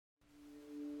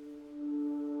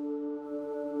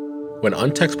When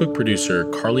Untextbook producer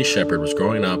Carly Shepard was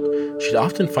growing up, she'd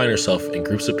often find herself in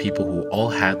groups of people who all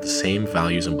had the same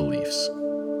values and beliefs.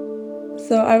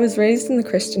 So I was raised in the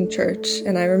Christian church,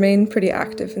 and I remained pretty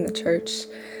active in the church.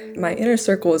 My inner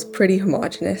circle was pretty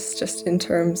homogenous, just in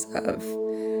terms of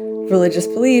religious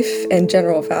belief and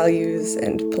general values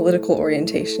and political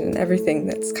orientation and everything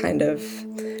that's kind of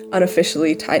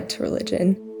unofficially tied to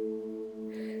religion.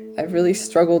 I've really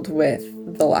struggled with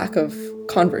the lack of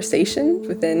conversation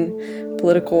within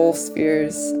political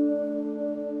spheres.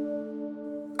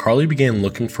 Carly began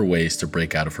looking for ways to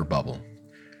break out of her bubble.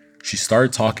 She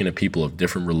started talking to people of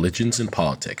different religions and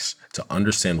politics to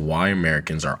understand why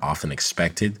Americans are often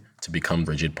expected to become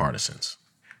rigid partisans.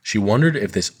 She wondered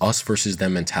if this us versus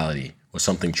them mentality was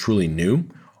something truly new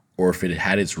or if it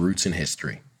had its roots in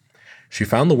history. She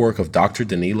found the work of Dr.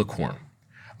 Denis Lecorne,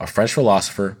 a French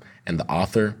philosopher and the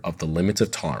author of The Limits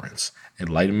of Tolerance,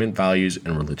 Enlightenment Values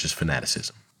and Religious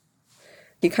Fanaticism.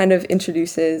 He kind of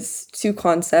introduces two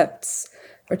concepts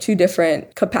or two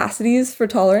different capacities for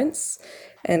tolerance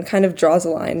and kind of draws a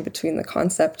line between the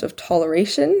concept of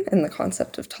toleration and the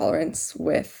concept of tolerance,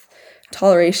 with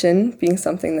toleration being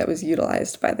something that was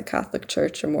utilized by the Catholic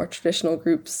Church or more traditional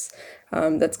groups.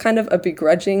 That's kind of a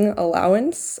begrudging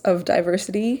allowance of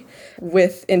diversity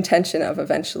with intention of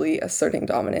eventually asserting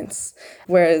dominance,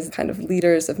 whereas kind of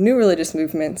leaders of new religious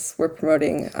movements were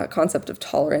promoting a concept of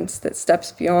tolerance that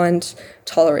steps beyond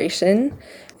toleration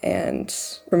and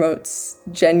promotes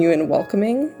genuine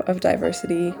welcoming of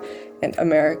diversity. And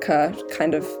America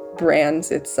kind of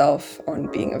brands itself on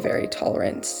being a very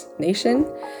tolerant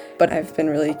nation. But I've been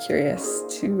really curious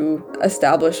to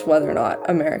establish whether or not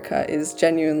America is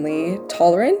genuinely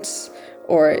tolerant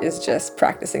or is just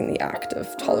practicing the act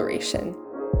of toleration.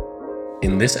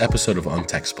 In this episode of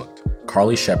Untextbooked,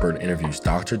 Carly Shepard interviews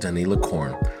Dr. Denis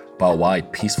Lecorne about why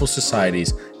peaceful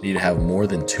societies need to have more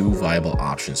than two viable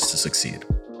options to succeed.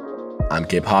 I'm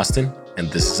Gabe Hostin, and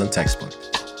this is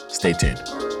Untextbooked. Stay tuned.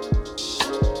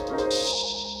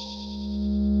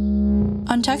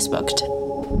 Untextbooked.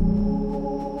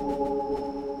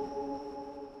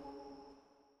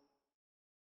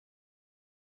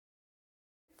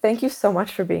 Thank you so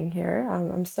much for being here.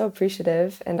 I'm so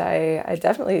appreciative, and I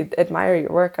definitely admire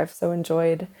your work. I've so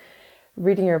enjoyed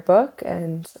reading your book,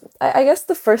 and I guess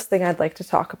the first thing I'd like to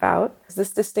talk about is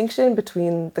this distinction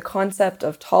between the concept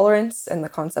of tolerance and the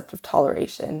concept of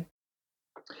toleration.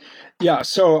 Yeah,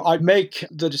 so I make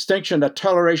the distinction that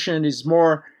toleration is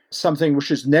more something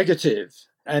which is negative.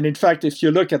 And in fact, if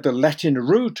you look at the Latin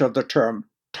root of the term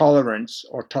tolerance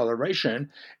or toleration,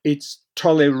 it's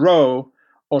tolero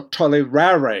or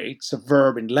tolerare. It's a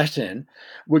verb in Latin,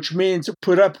 which means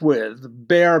put up with,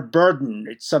 bear burden.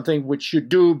 It's something which you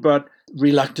do, but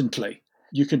reluctantly.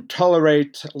 You can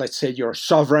tolerate, let's say you're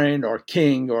sovereign or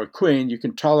king or queen, you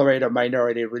can tolerate a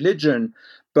minority religion,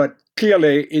 but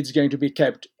clearly it's going to be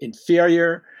kept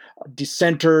inferior.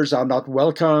 Dissenters are not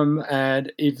welcome,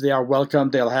 and if they are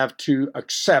welcome, they'll have to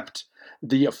accept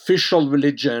the official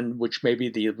religion, which may be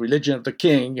the religion of the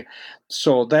king.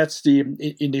 So that's the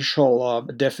initial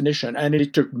definition. And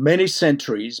it took many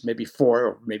centuries, maybe 4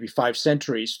 or maybe 5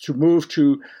 centuries, to move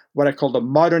to what I call the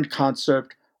modern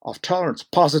concept of tolerance,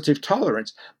 positive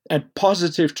tolerance. And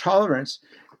positive tolerance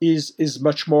is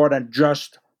much more than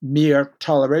just mere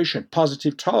toleration.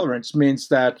 Positive tolerance means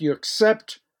that you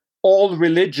accept all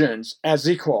religions as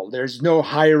equal. There's no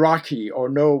hierarchy or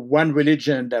no one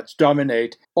religion that's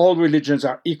dominate. All religions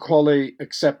are equally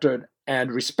accepted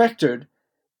and respected,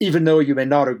 even though you may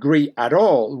not agree at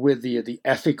all with the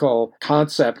ethical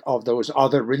concept of those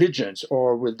other religions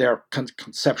or with their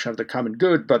conception of the common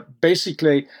good. But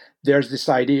basically, there's this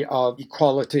idea of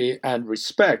equality and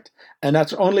respect. And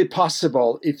that's only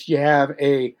possible if you have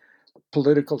a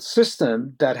political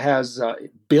system that has a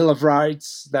Bill of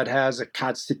Rights, that has a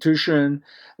constitution,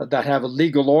 that have a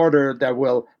legal order that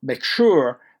will make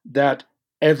sure that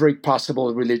every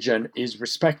possible religion is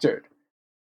respected.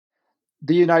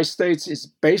 The United States is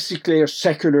basically a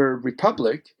secular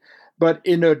republic, but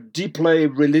in a deeply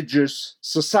religious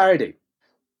society.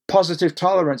 Positive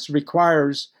tolerance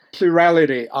requires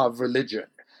plurality of religion.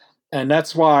 And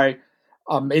that's why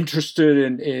I'm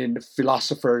interested in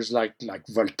philosophers like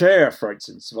Voltaire, for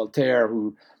instance. Voltaire,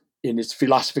 who in his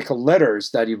philosophical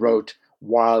letters that he wrote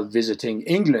while visiting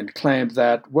England, claimed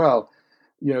that, well,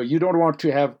 you don't want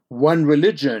to have one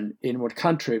religion in one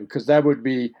country because that would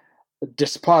be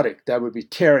despotic, that would be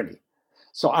tyranny.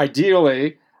 So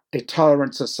ideally, a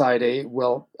tolerant society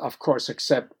will, of course,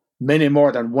 accept many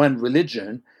more than one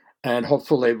religion and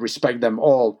hopefully respect them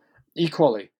all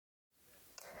equally.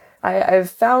 I've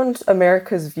found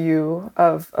America's view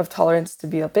of tolerance to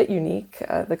be a bit unique.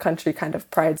 The country kind of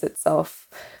prides itself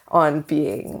on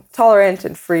being tolerant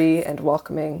and free and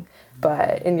welcoming.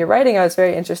 But in your writing, I was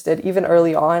very interested, even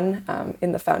early on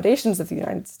in the foundations of the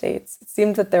United States, it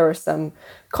seemed that there were some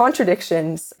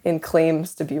contradictions in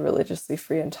claims to be religiously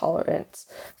free and tolerant.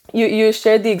 You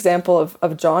shared the example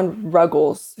of John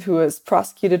Ruggles, who was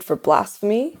prosecuted for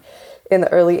blasphemy in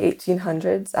the early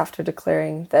 1800s after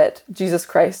declaring that Jesus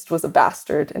Christ was a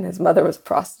bastard and his mother was a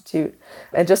prostitute.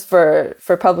 And just for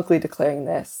publicly declaring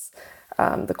this,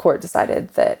 the court decided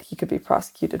that he could be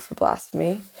prosecuted for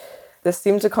blasphemy. This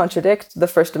seemed to contradict the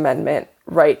First Amendment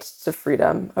right to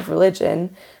freedom of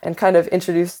religion and kind of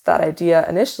introduced that idea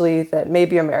initially that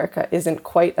maybe America isn't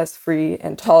quite as free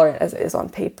and tolerant as it is on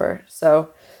paper. So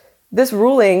this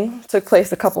ruling took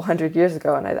place a couple hundred years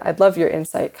ago, and I'd love your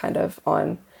insight kind of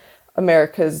on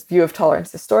America's view of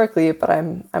tolerance historically, but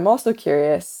I'm also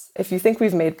curious if you think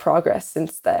we've made progress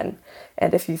since then,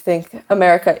 and if you think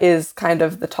America is kind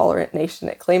of the tolerant nation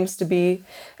it claims to be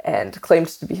and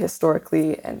claims to be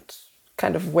historically, and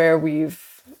kind of where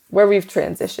we've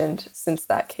transitioned since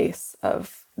that case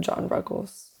of John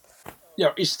Ruggles.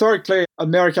 Yeah, historically,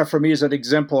 America for me is an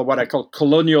example of what I call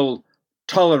colonial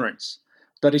tolerance.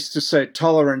 That is to say,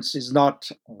 tolerance is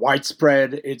not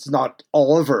widespread, it's not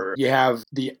all over. You have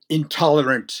the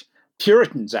intolerant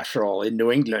Puritans, after all, in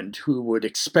New England, who would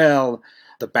expel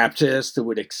the Baptists, who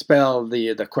would expel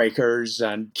the Quakers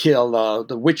and kill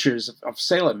the witches of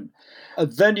Salem.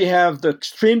 Then you have the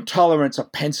extreme tolerance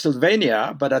of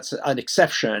Pennsylvania, but that's an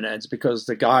exception. And it's because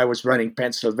the guy was running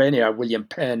Pennsylvania, William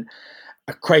Penn,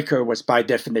 a Quaker, was by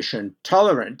definition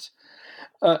tolerant.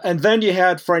 And then you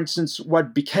had, for instance,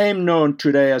 what became known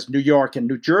today as New York and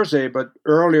New Jersey, but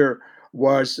earlier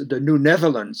was the New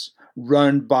Netherlands,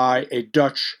 run by a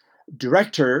Dutch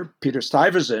director, Peter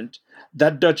Stuyvesant.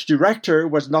 That Dutch director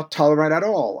was not tolerant at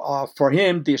all. For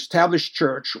him, the established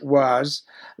church was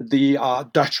the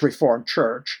Dutch Reformed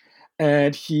Church,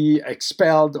 and he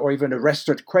expelled or even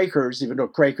arrested Quakers, even though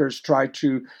Quakers tried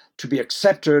to be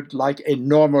accepted like a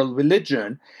normal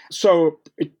religion. So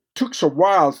it took a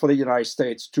while for the United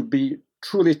States to be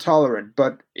truly tolerant,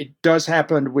 but it does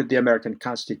happen with the American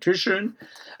Constitution.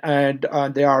 And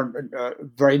there are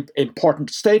very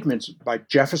important statements by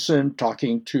Jefferson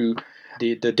talking to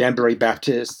the Danbury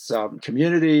Baptist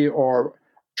community, or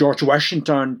George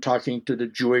Washington talking to the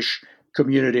Jewish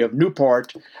community of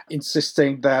Newport,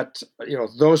 insisting that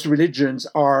those religions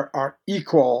are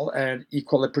equal and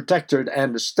equally protected,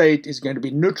 and the state is going to be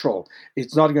neutral.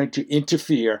 It's not going to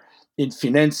interfere in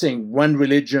financing one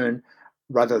religion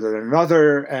rather than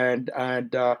another, and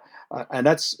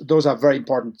those are very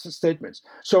important statements.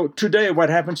 So today, what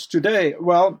happens today?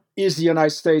 Well, is the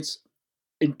United States,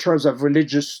 in terms of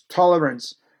religious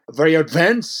tolerance, very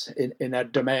advanced in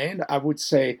that domain? I would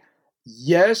say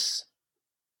yes,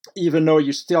 even though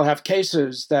you still have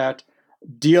cases that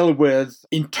deal with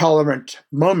intolerant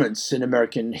moments in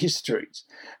American history.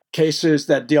 Cases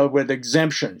that deal with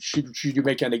exemptions. Should you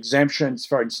make an exemption,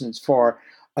 for instance, for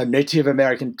a Native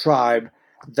American tribe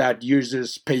that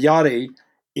uses peyote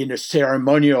in a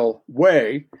ceremonial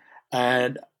way?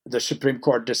 And the Supreme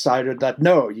Court decided that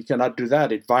no, you cannot do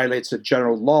that. It violates the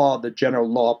general law. The general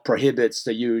law prohibits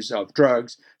the use of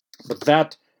drugs. But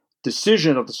that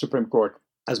decision of the Supreme Court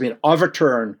has been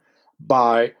overturned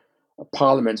by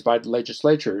parliaments, by the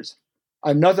legislatures.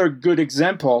 Another good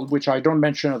example, which I don't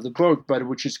mention in the book, but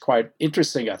which is quite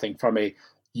interesting, I think, from a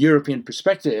European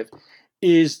perspective,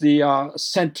 is the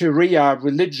Santeria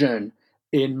religion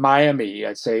in Miami.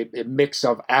 I'd say a mix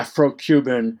of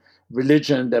Afro-Cuban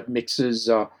religion that mixes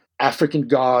African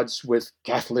gods with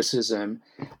Catholicism,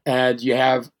 and you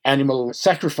have animal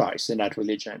sacrifice in that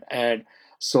religion. And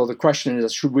so the question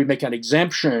is, should we make an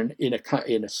exemption in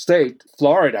a state,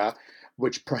 Florida,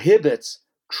 which prohibits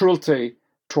cruelty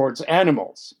towards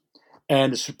animals?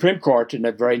 And the Supreme Court, in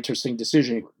a very interesting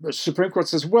decision, the Supreme Court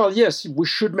says, well, yes, we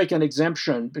should make an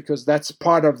exemption because that's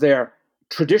part of their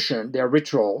tradition, their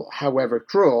ritual, however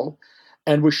cruel.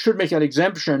 And we should make an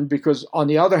exemption because, on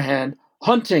the other hand,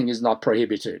 hunting is not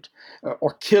prohibited,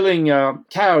 or killing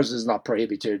cows is not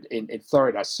prohibited in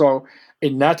Florida. So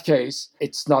in that case,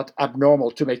 it's not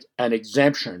abnormal to make an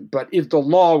exemption. But if the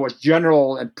law was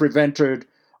general and prevented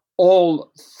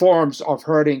all forms of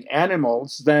hurting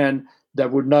animals, then there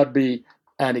would not be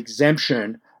an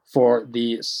exemption for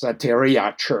the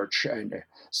Santeria Church. And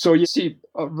so you see,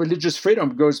 religious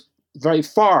freedom goes very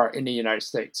far in the United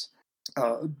States.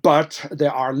 But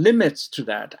there are limits to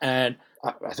that. And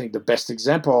I think the best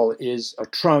example is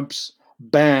Trump's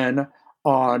ban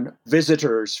on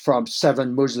visitors from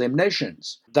 7 Muslim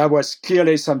nations. That was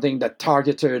clearly something that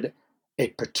targeted a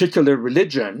particular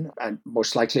religion and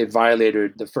most likely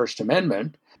violated the First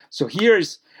Amendment. So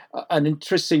here's an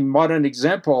interesting modern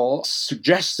example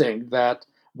suggesting that,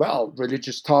 well,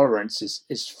 religious tolerance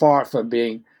is far from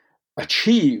being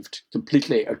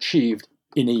completely achieved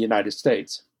in the United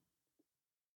States.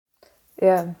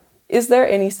 Yeah. Is there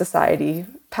any society,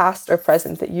 past or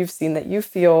present, that you've seen that you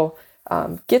feel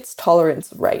gets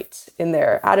tolerance right in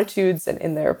their attitudes and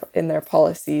in their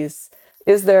policies?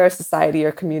 Is there a society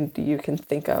or community you can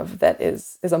think of that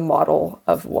is a model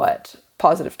of what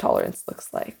positive tolerance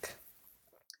looks like?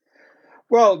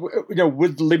 Well,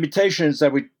 with the limitations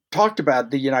that we talked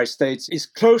about, the United States is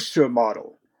close to a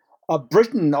model.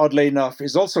 Britain, oddly enough,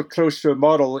 is also close to a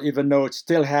model, even though it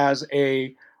still has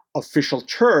a official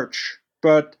church,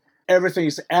 but everything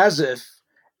is as if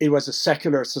it was a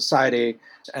secular society.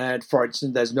 And for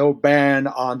instance, there's no ban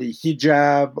on the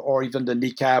hijab or even the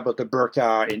niqab or the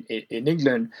burqa in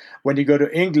England. When you go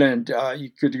to England, you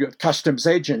could customs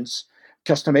agents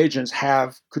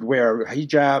could wear a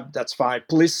hijab. That's fine.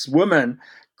 Police women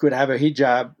could have a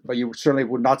hijab, but you certainly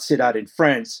would not see that in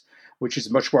France, which is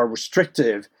much more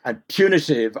restrictive and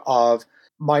punitive of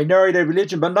minority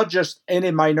religion, but not just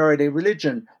any minority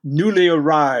religion, newly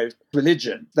arrived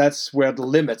religion. That's where the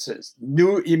limits is.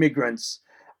 New immigrants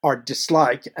are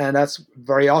disliked, and that's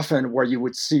very often where you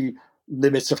would see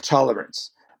limits of tolerance.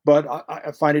 But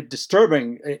I find it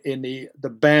disturbing in the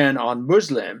ban on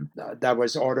Muslim that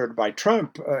was ordered by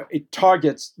Trump. It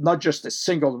targets not just a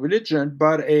single religion,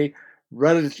 but a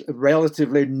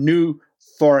relatively new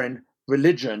foreign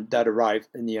religion that arrived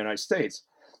in the United States.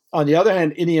 On the other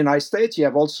hand, in the United States, you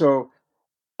have also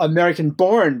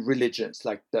American-born religions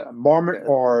like the Mormon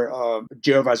or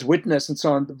Jehovah's Witness and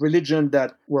so on, religion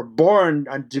that were born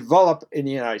and developed in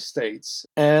the United States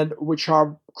and which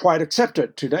are quite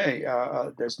accepted today.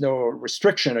 There's no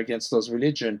restriction against those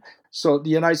religions. So the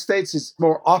United States is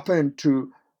more open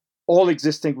to all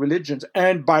existing religions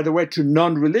and, by the way, to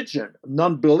non-religion.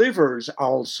 Non-believers are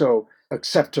also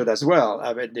accepted as well.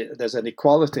 I mean, there's an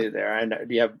equality there, and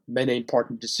we have many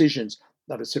important decisions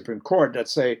at the Supreme Court that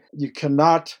say you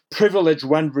cannot privilege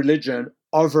one religion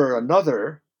over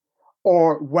another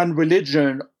or one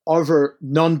religion over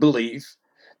non-belief,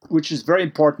 which is very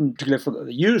important, particularly for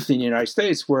the youth in the United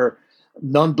States, where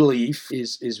non-belief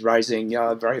is rising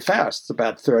very fast. It's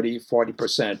about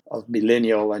 30-40% of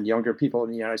millennial and younger people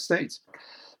in the United States.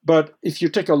 But if you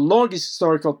take a long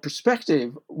historical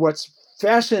perspective, what's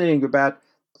fascinating about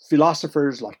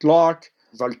philosophers like Locke,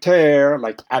 Voltaire,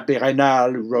 like Abbé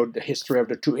Raynal, who wrote the history of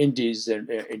the two Indies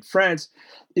in France,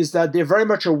 is that they're very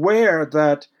much aware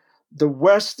that the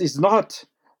West is not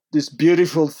this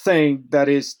beautiful thing that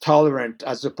is tolerant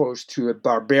as opposed to a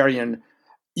barbarian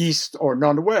East or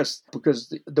non-West,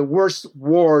 because the worst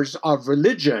wars of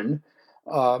religion,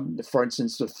 for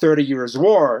instance, the 30 Years'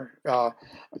 War,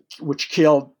 which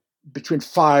killed between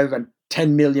 5 and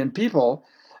 10 million people,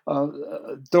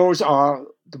 those are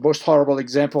the most horrible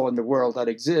example in the world that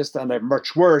exists, and they're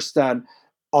much worse than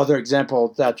other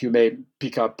examples that you may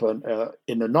pick up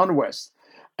in the non-West.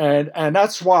 And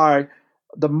that's why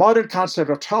the modern concept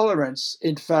of tolerance,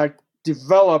 in fact,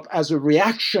 developed as a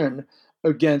reaction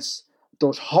against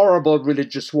those horrible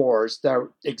religious wars that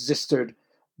existed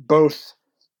both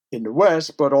in the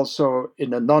West, but also in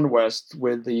the non-West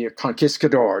with the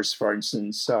conquistadors, for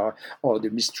instance, or the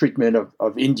mistreatment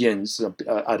of Indians.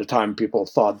 At a time, people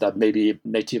thought that maybe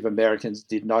Native Americans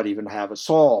did not even have a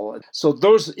soul. So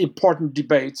those important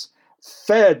debates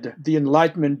fed the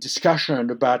Enlightenment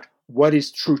discussion about what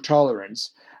is true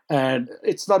tolerance. And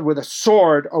it's not with a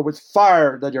sword or with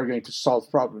fire that you're going to solve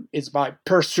problems. It's by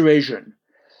persuasion.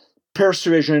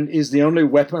 Persuasion is the only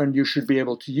weapon you should be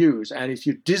able to use. And if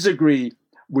you disagree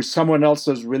with someone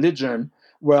else's religion,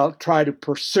 well, try to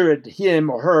persuade him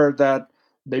or her that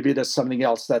maybe there's something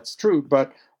else that's true.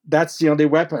 But that's the only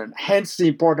weapon. Hence the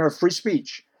importance of free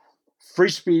speech. Free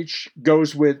speech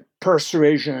goes with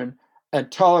persuasion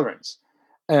and tolerance.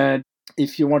 And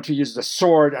if you want to use the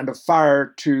sword and the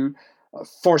fire to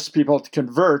force people to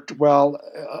convert, well,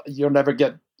 you're never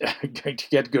going to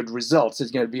get good results.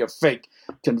 It's going to be a fake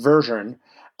conversion,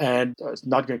 and it's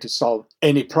not going to solve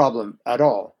any problem at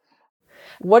all.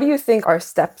 What do you think our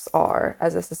steps are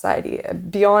as a society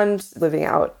beyond living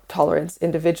out tolerance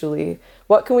individually?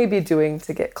 What can we be doing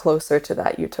to get closer to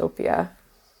that utopia?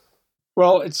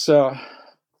 Well, it's a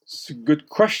good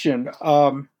question.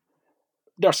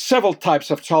 There are several types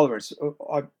of tolerance.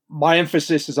 My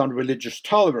emphasis is on religious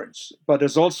tolerance, but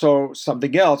there's also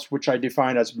something else which I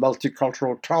define as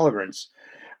multicultural tolerance,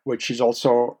 which is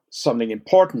also something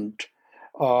important.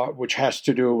 which has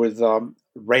to do with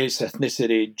race,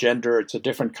 ethnicity, gender. It's a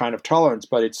different kind of tolerance,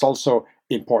 but it's also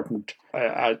important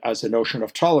as a notion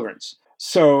of tolerance.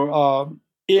 So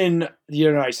in the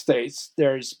United States,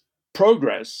 there is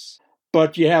progress,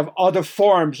 but you have other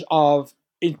forms of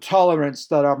intolerance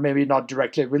that are maybe not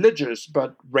directly religious,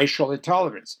 but racial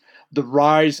intolerance. The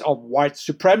rise of white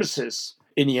supremacists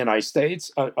in the United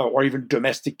States, or even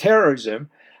domestic terrorism,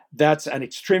 that's an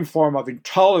extreme form of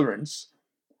intolerance,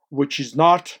 which is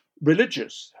not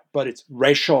religious, but it's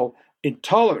racial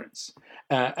intolerance.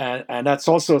 And that's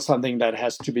also something that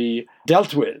has to be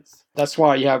dealt with. That's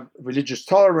why you have religious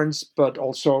tolerance, but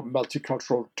also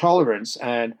multicultural tolerance.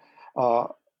 And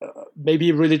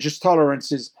maybe religious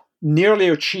tolerance is nearly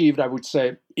achieved, I would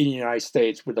say, in the United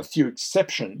States, with a few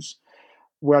exceptions,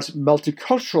 whereas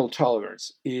multicultural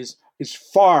tolerance is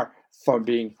far from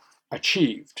being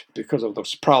achieved because of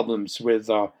those problems with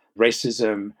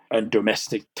racism and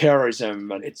domestic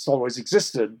terrorism, and it's always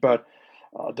existed. But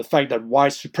the fact that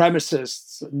white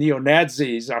supremacists,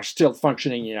 neo-Nazis are still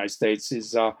functioning in the United States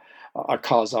is a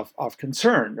cause of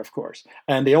concern, of course.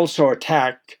 And they also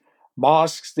attack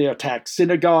mosques, they attack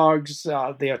synagogues,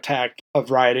 they attack a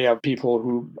variety of people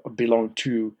who belong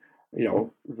to,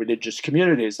 religious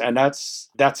communities, and that's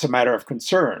a matter of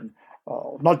concern.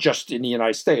 Not just in the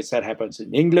United States, that happens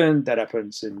in England, that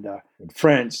happens in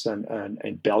France, and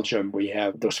in Belgium. We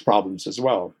have those problems as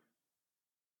well.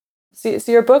 So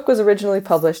your book was originally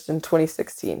published in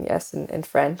 2016, yes, in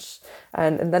French,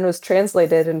 and then was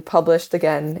translated and published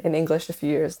again in English a few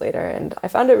years later. And I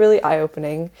found it really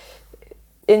eye-opening.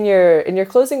 In your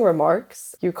closing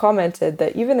remarks, you commented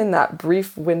that even in that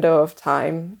brief window of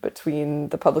time between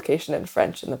the publication in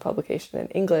French and the publication in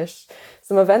English,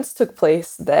 some events took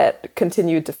place that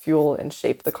continued to fuel and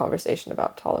shape the conversation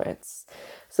about tolerance.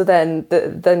 So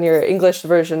then your English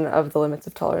version of The Limits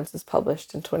of Tolerance is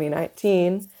published in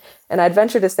 2019. And I'd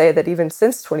venture to say that even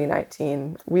since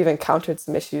 2019, we've encountered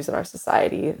some issues in our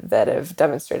society that have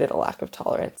demonstrated a lack of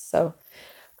tolerance. So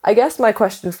I guess my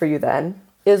question for you then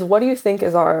is, what do you think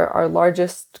is our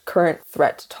largest current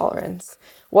threat to tolerance?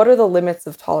 What are the limits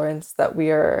of tolerance that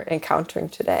we are encountering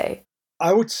today?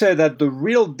 I would say that the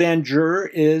real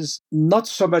danger is not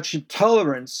so much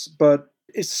intolerance, but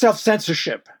it's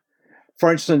self-censorship.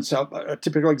 For instance, a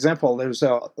typical example, there's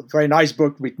a very nice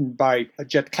book written by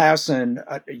Jet Clausen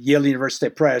at Yale University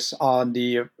Press on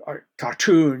the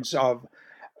cartoons of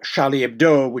Charlie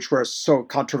Hebdo, which were so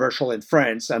controversial in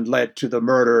France and led to the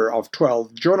murder of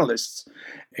 12 journalists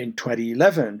in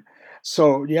 2011.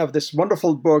 So you have this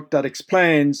wonderful book that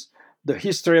explains the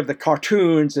history of the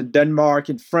cartoons in Denmark,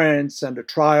 in France, and the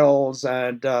trials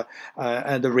and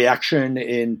the reaction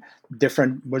in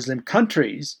different Muslim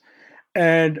countries.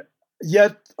 And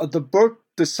yet the book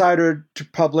decided to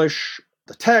publish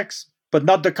the text, but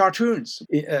not the cartoons.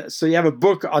 So you have a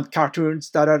book on cartoons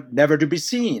that are never to be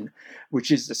seen, which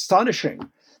is astonishing.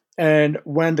 And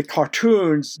when the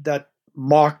cartoons that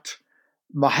mocked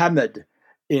Mohammed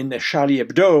in Charlie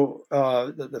Hebdo,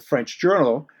 the French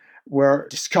journal, were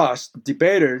discussed,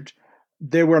 debated,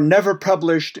 they were never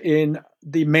published in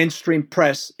the mainstream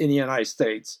press in the United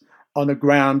States on the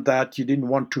ground that you didn't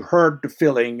want to hurt the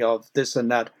feeling of this and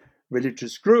that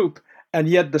religious group. And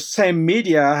yet the same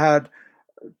media had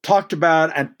talked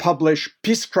about and published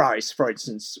Peace Christ, for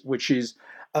instance, which is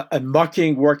a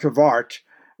mocking work of art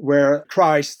where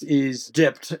Christ is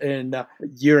dipped in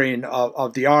urine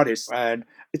of the artist. And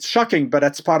it's shocking, but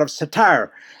that's part of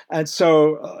satire. And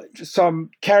so some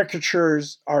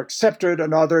caricatures are accepted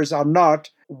and others are not.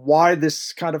 Why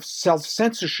this kind of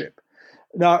self-censorship?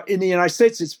 Now, in the United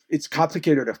States, it's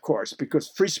complicated, of course, because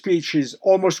free speech is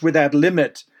almost without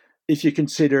limit if you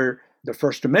consider the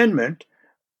First Amendment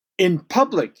in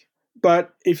public.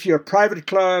 But if you're a private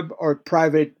club or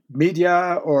private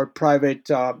media or private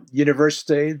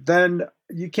university, then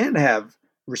you can have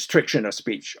restriction of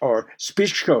speech or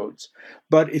speech codes.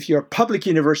 But if you're a public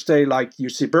university like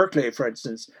UC Berkeley, for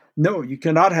instance, no, you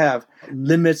cannot have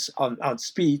limits on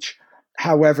speech,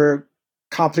 however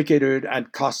complicated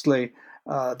and costly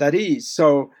that is.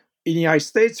 So in the United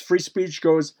States, free speech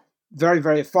goes very,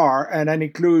 very far, and that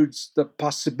includes the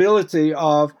possibility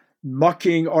of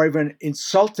mocking or even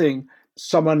insulting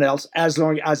someone else as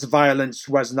long as violence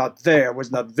was not there,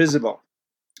 was not visible.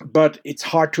 But it's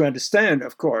hard to understand,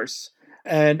 of course.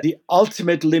 And the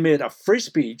ultimate limit of free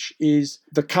speech is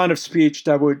the kind of speech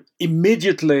that would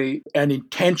immediately and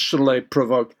intentionally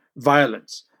provoke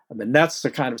violence. I mean, that's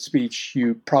the kind of speech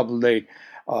you probably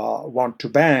want to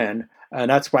ban. And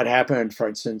that's what happened, for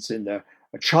instance, in the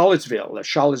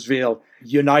Charlottesville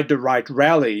Unite the Right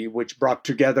rally, which brought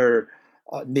together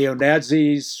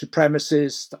neo-Nazis,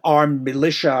 supremacists, armed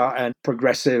militia, and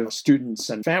progressive students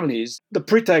and families. The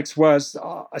pretext was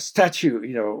a statue,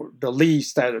 the Lee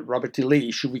statue, Robert E.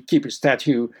 Lee. Should we keep a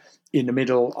statue in the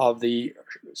middle of the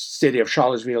city of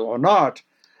Charlottesville or not?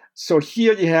 So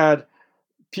here you had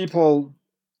people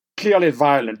clearly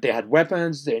violent. They had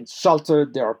weapons, they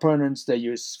insulted their opponents, they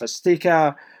used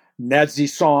swastika, Nazi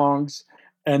songs,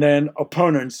 and then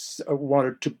opponents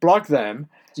wanted to block them.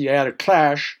 You had a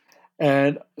clash.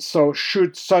 And so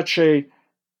should such a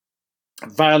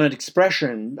violent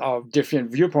expression of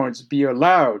different viewpoints be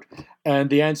allowed? And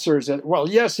the answer is that, well,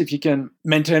 yes, if you can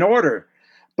maintain order.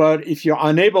 But if you're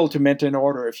unable to maintain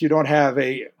order, if you don't have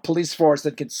a police force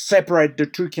that can separate the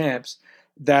two camps,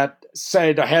 that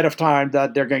said ahead of time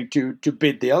that they're going to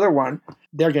beat the other one,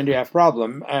 they're going to have a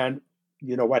problem. And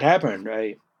you know what happened?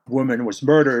 A woman was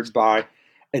murdered by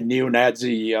a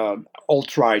neo-Nazi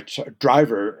alt-right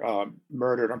driver,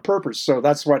 murdered on purpose. So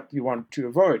that's what you want to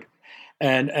avoid.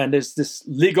 And there's this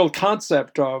legal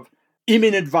concept of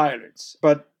imminent violence.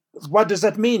 But what does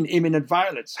that mean, imminent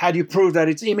violence? How do you prove that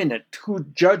it's imminent? Who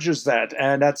judges that?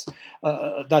 And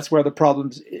that's where the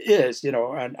problem is,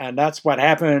 and that's what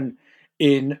happened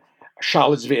in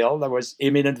Charlottesville. There was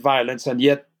imminent violence, and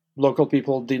yet local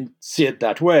people didn't see it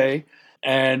that way.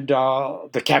 And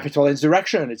the Capitol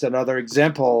insurrection is another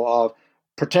example of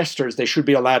protesters. They should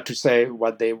be allowed to say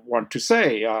what they want to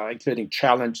say, including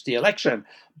challenge the election.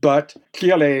 But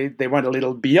clearly, they went a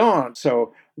little beyond.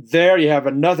 So there you have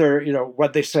another,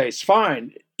 what they say is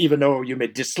fine, even though you may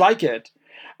dislike it.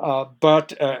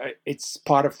 But it's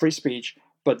part of free speech.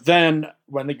 But then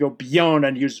when they go beyond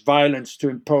and use violence to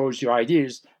impose your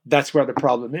ideas, that's where the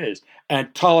problem is.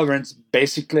 And tolerance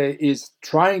basically is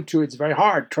it's very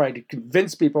hard, trying to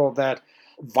convince people that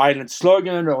violent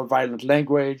slogan or violent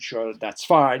language, that's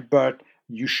fine, but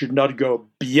you should not go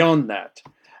beyond that.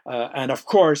 And of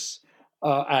course,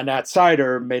 an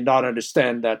outsider may not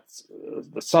understand that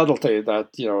the subtlety that,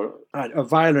 a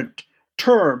violent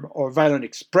term or violent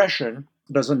expression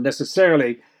doesn't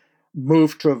necessarily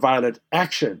move to a violent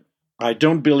action. I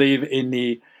don't believe in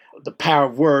the power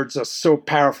of words are so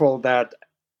powerful that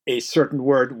a certain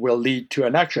word will lead to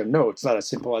an action. No, it's not as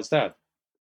simple as that.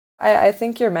 I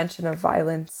think your mention of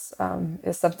violence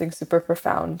is something super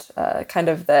profound, kind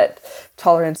of that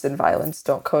tolerance and violence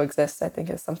don't coexist, I think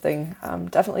is something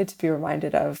definitely to be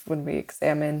reminded of when we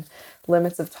examine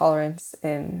limits of tolerance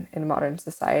in modern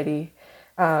society.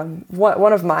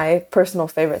 One of my personal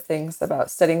favorite things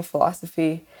about studying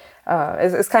philosophy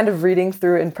is kind of reading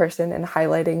through in person and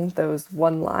highlighting those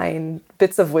one-line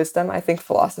bits of wisdom. I think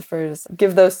philosophers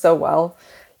give those so well.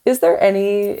 Is there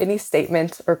any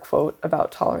statement or quote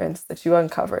about tolerance that you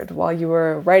uncovered while you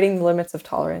were writing The Limits of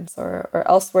Tolerance or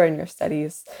elsewhere in your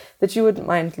studies that you wouldn't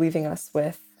mind leaving us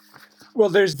with? Well,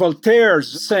 there's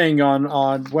Voltaire's saying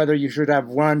on whether you should have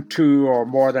one, two, or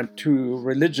more than two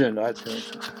religion, I think.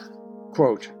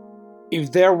 Quote,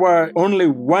 if there were only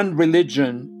one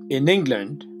religion in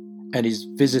England, and he's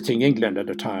visiting England at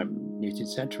the time, 18th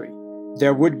century,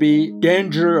 there would be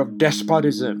danger of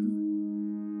despotism.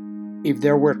 If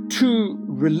there were two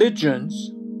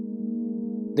religions,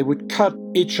 they would cut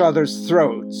each other's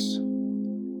throats.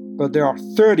 But there are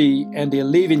 30 and they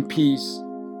live in peace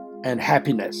and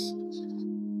happiness.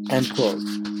 End quote.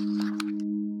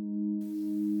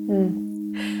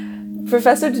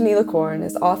 Professor Denis Lecorne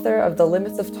is author of The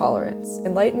Limits of Tolerance,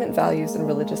 Enlightenment Values and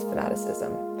Religious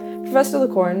Fanaticism. Professor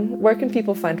Lecorne, where can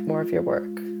people find more of your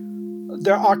work?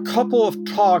 There are a couple of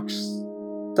talks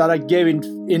that I gave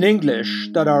in English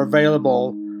that are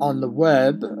available on the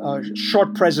web. A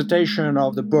short presentation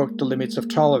of the book, The Limits of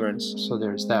Tolerance. So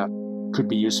there's that. Could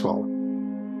be useful.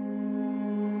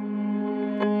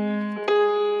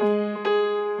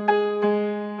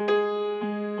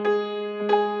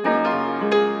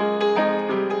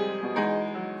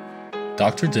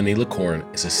 Dr. Denis Lecorne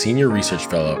is a senior research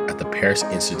fellow at the Paris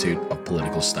Institute of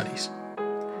Political Studies.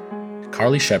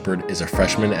 Carly Shepard is a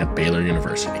freshman at Baylor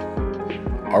University.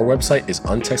 Our website is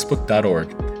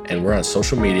untextbook.org, and we're on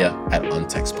social media at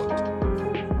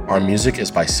untextbooked. Our music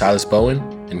is by Silas Bowen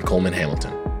and Coleman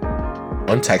Hamilton.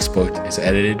 Untextbooked is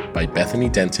edited by Bethany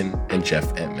Denton and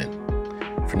Jeff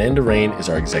Entman. Fernanda Rain is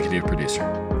our executive producer.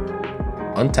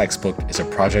 Untextbooked is a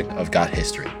project of Got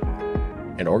History,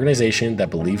 an organization that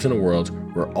believes in a world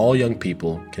where all young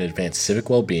people can advance civic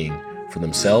well-being for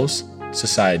themselves,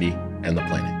 society, and the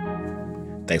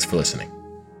planet. Thanks for listening.